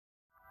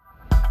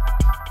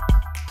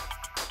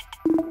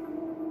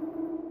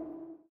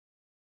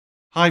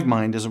Hive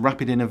Mind is a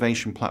rapid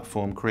innovation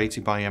platform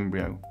created by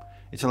Embryo.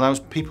 It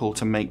allows people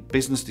to make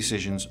business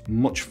decisions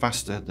much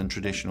faster than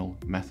traditional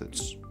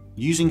methods.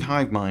 Using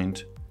Hive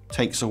Mind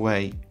takes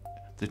away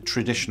the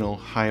traditional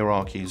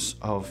hierarchies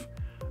of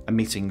a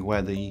meeting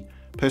where the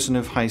person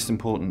of highest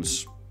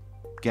importance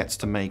gets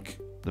to make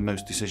the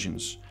most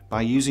decisions.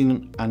 By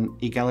using an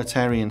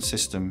egalitarian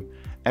system,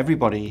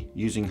 everybody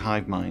using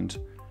Hive Mind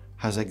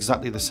has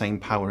exactly the same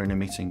power in a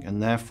meeting,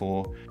 and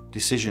therefore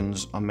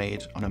decisions are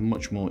made on a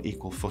much more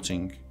equal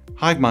footing.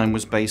 Hive Mind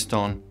was based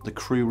on the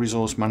crew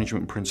resource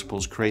management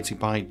principles created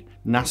by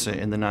NASA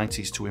in the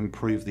 90s to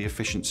improve the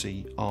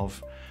efficiency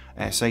of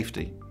air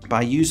safety.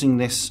 By using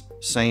this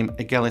same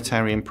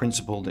egalitarian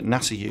principle that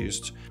NASA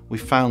used, we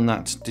found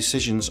that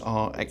decisions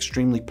are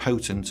extremely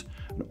potent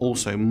and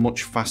also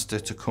much faster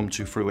to come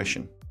to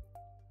fruition.